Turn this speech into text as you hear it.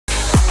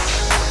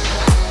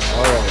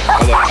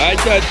Alright,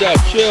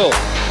 chill.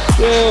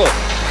 Chill.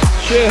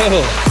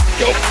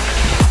 Go.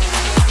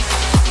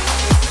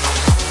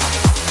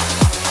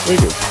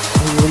 Wiggle.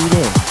 What are you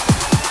doing?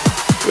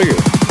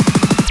 Wiggle.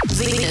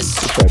 That's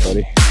right,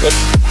 buddy. What?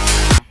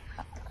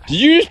 Did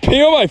you just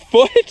pee on my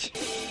foot?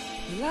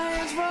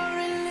 Lions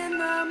roaring in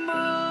the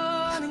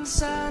morning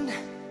sun,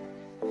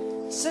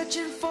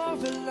 searching for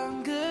a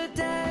longer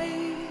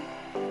day.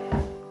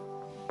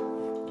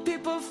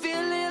 People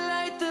feeling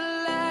like the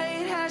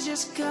light has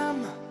just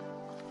come.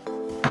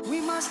 We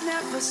must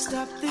never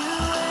stop the way.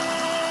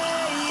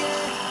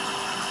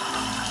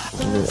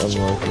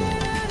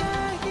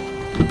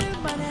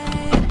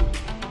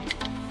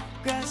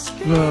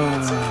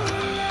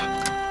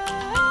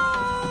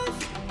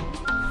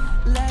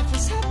 Life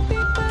is happy,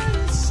 but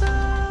it's so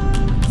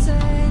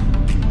sad.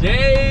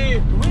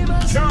 Day We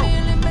must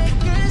really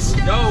make a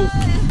start. Go.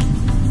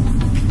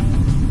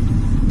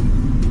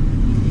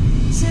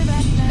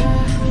 Savannah,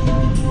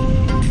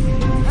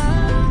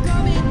 I'm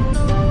coming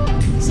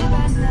home.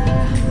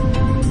 Savannah,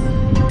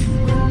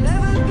 we'll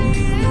never be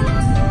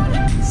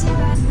alone.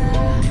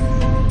 Savannah,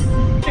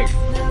 the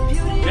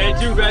beauty Day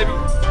 2, baby.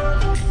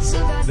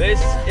 Savannah.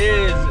 This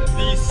is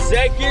the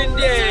second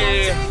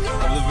day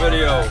of the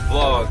video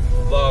vlog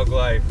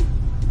life.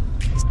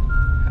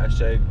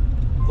 Hashtag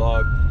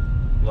vlog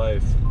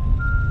life.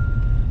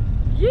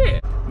 Yeah.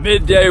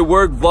 Midday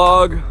work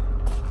vlog.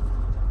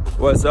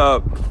 What's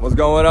up? What's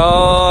going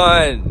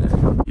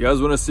on? You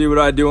guys want to see what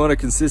I do on a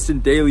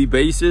consistent daily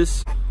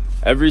basis?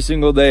 Every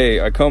single day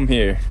I come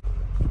here,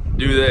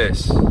 do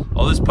this.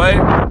 All this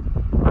pipe,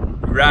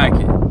 rack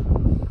it.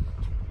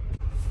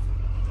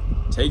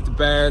 Take the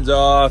bands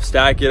off,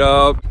 stack it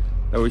up,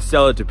 and we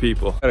sell it to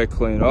people. Gotta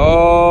clean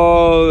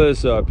all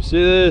this up. You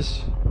see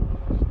this?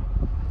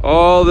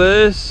 All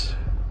this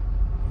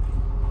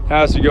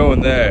has to go in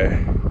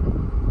there.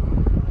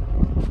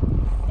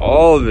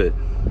 All of it.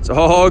 It's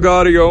all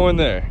gotta go in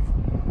there.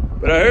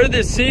 But I heard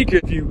this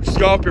secret: if you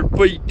stomp your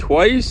feet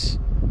twice,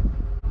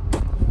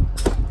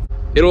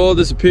 it'll all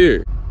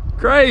disappear.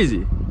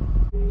 Crazy.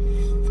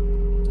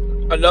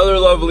 Another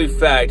lovely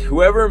fact: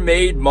 whoever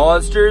made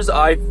Monsters,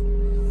 I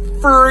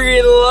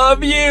freaking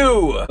love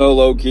you. So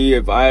low key,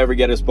 if I ever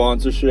get a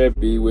sponsorship,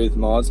 be with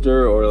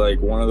Monster or like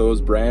one of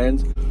those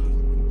brands,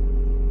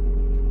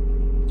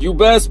 you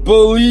best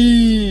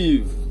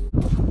believe.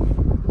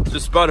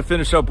 Just about to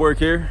finish up work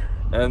here,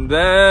 and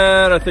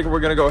then I think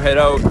we're gonna go head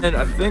out. And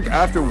I think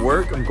after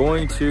work, I'm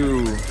going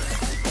to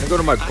go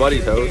to my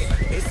buddy's house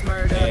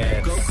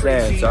and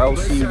sand. So I will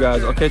see you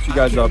guys. I'll catch you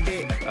guys up.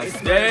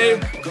 That's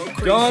Dave.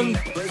 Done.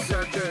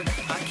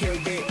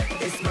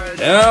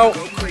 Now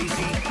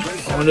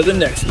on to the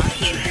next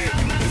picture.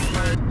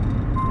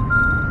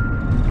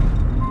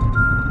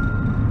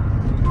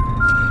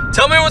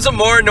 Tell me what's a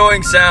more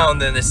annoying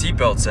sound than the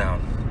seatbelt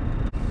sound.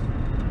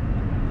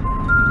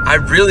 I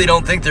really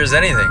don't think there's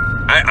anything.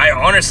 I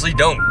honestly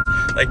don't.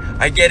 Like,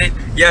 I get it.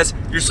 Yes,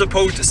 you're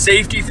supposed to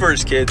safety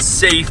first, kids.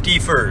 Safety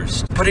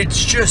first. But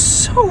it's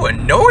just so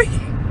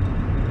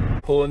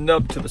annoying. Pulling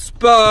up to the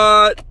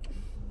spot.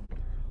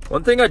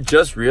 One thing I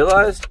just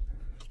realized.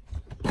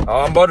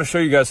 Oh, I'm about to show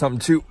you guys something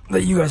too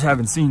that you guys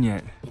haven't seen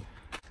yet.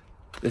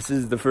 This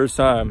is the first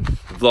time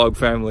the vlog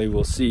family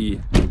will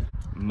see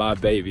my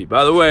baby.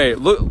 By the way,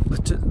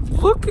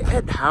 look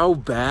at how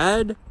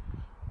bad.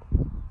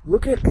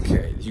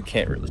 Okay, you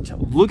can't really tell.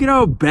 Look at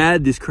how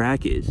bad this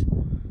crack is.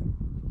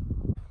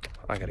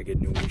 I gotta get a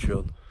new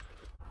windshield.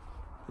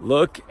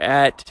 Look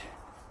at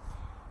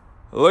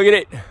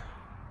it. This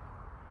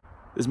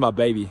is my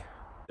baby.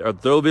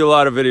 There'll be a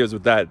lot of videos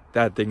with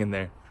that thing in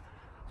there.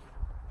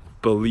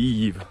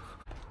 Believe.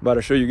 About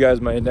to show you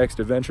guys my next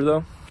adventure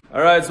though.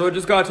 All right, so I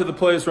just got to the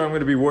place where I'm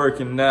gonna be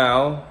working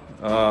now.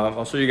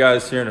 I'll show you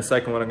guys here in a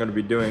second what I'm gonna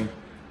be doing.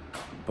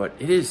 But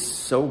it is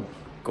so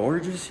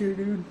gorgeous here,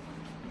 dude.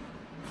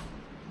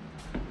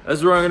 This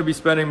is where I'm gonna be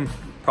spending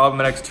probably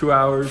my next 2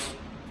 hours.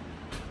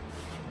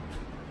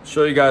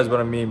 Show you guys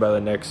what I mean by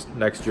the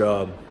next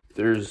job.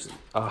 There's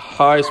a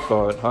high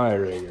spot, high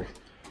rigger,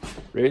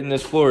 right in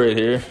this floor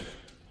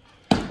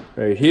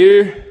right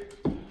here,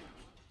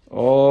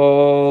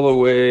 all the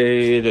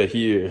way to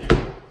here.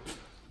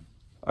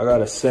 I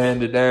gotta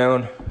sand it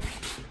down.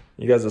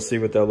 You guys will see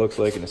what that looks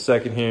like in a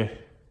second here.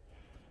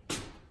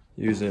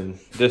 Using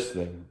this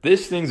thing.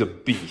 This thing's a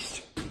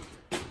beast.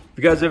 If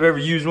you guys have ever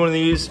used one of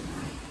these,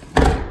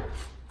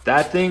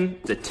 that thing,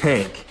 it's a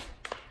tank.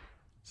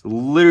 It's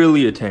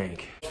literally a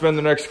tank. Spend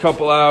the next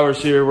couple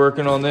hours here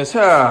working on this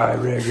high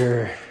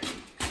rigger.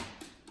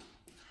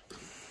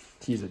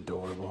 He's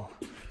adorable.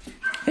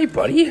 Hey,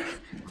 buddy.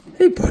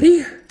 Hey,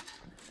 buddy.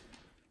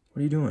 What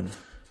are you doing?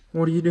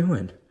 What are you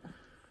doing?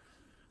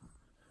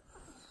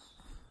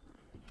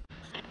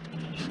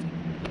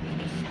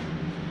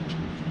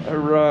 All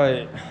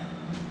right.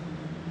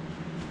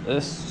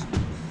 Let's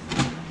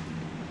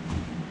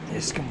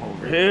come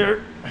over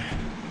here.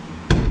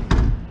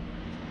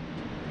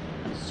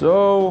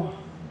 So,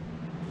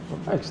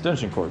 where'd my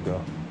extension cord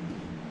go?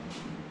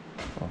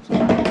 Oh,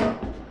 sorry.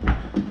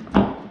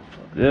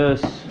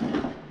 This.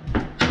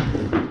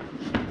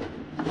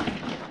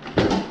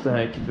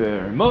 Thank you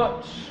very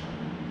much.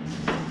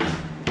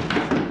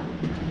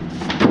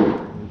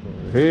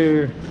 Over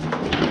here.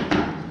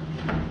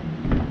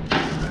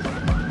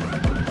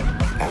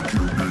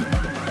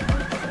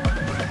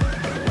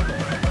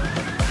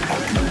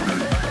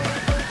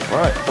 All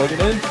right, plug it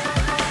in.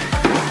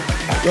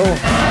 Go.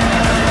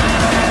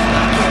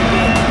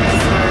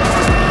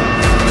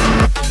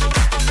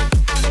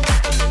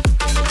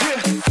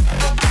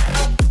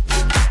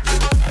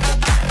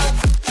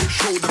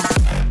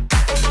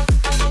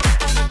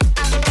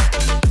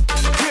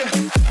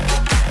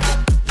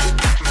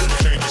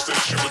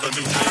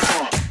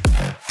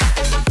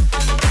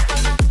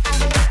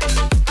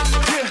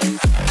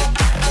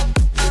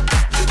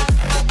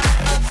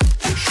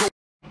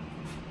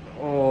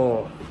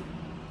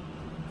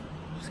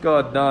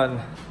 Got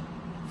done.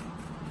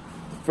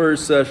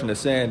 First session of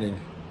sanding.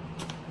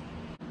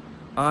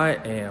 I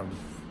am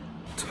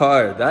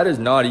tired. That is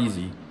not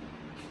easy.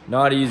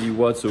 Not easy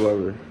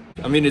whatsoever.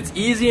 I mean, it's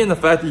easy in the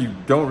fact that you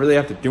don't really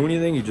have to do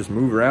anything. You just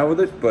move around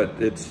with it, but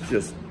it's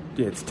just,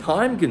 it's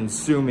time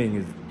consuming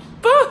as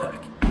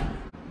fuck.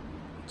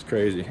 It's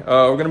crazy.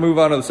 We're gonna move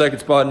on to the second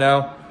spot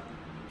now.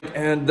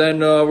 And then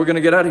we're gonna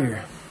get out of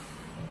here.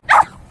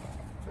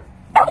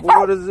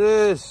 What is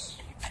this?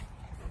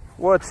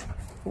 What?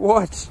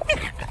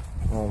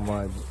 Oh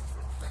my.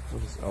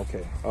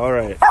 Okay. All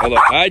right. Hold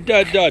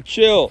on.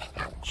 Chill.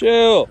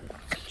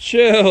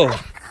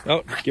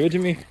 No, give it to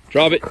me.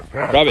 Drop it.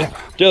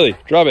 Dilly,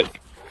 drop it.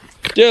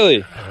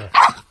 Dilly.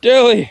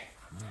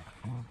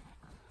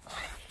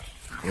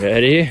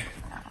 Ready?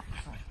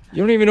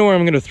 You don't even know where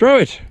I'm gonna throw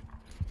it.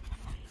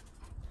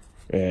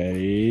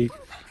 Ready?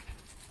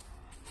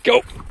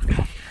 Go.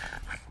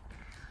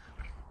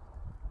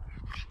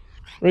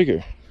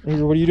 Rigger,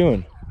 what are you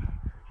doing?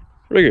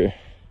 Rigger.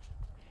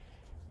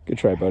 Good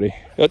try, buddy.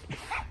 Did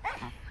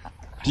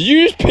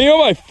you just pee on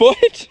my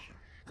foot?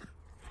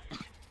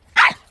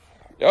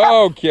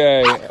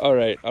 Okay. All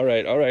right.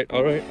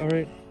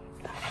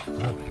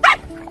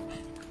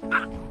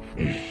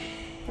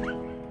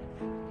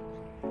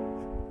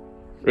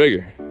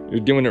 Rigger, you're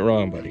doing it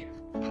wrong, buddy.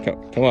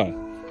 Come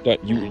on.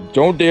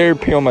 Don't dare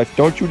pee on my.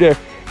 Don't you dare.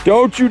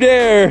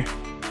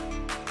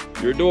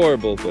 You're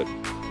adorable, but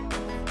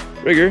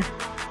Rigger.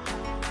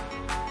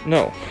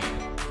 No.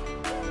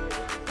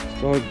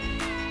 Dog.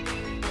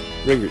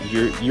 Rigger,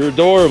 you're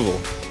adorable.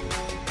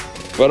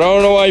 But I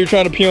don't know why you're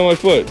trying to pee on my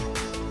foot.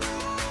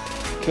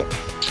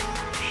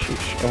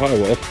 Oh, hi,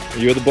 Wolf. Are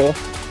you at the ball?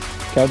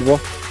 Count the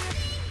ball.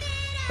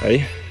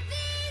 Ready?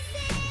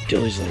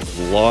 Dilly's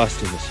like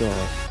lost in the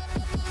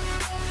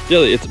sauce.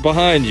 Dilly, it's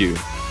behind you.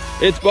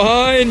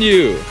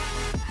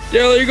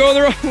 Dilly, you're going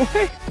the wrong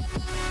way.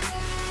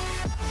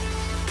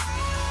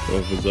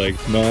 Wolf is like,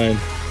 it's mine.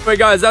 Alright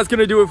guys, that's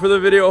gonna do it for the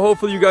video.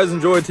 Hopefully you guys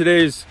enjoyed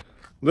today's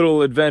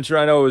little adventure.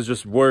 I know it was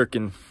just work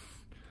and,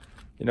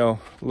 you know,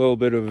 a little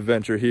bit of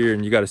adventure here,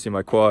 and you got to see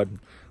my quad,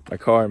 my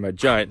car, and my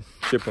giant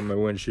chip on my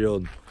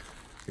windshield.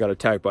 Got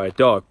attacked by a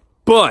dog.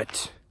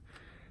 But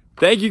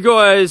thank you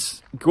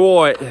guys.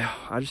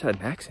 I just had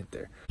an accent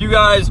there. You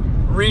guys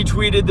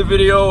retweeted the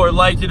video or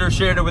liked it or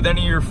shared it with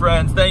any of your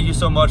friends. Thank you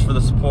so much for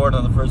the support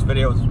on the first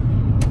video. It was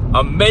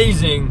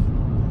amazing.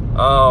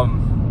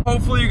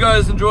 Hopefully you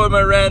guys enjoyed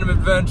my random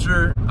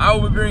adventure. I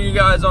will be bringing you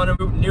guys on a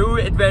new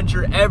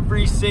adventure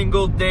every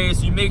single day,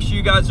 so you make sure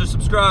you guys are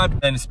subscribed,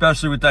 and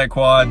especially with that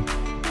quad.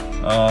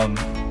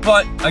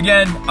 But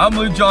again, I'm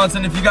Luke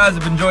Johnson. If you guys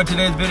have enjoyed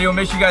today's video,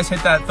 make sure you guys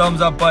hit that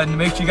thumbs up button.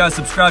 Make sure you guys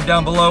subscribe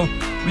down below.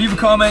 Leave a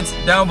comment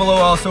down below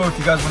also if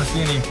you guys want to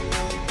see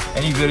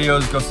any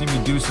videos. Go see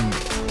me do some.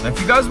 If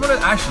you guys want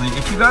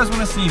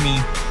to see me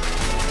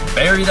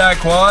bury that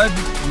quad,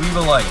 leave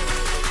a like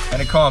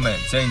and a comment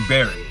saying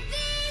bury.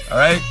 All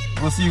right,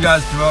 we'll see you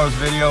guys tomorrow's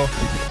video.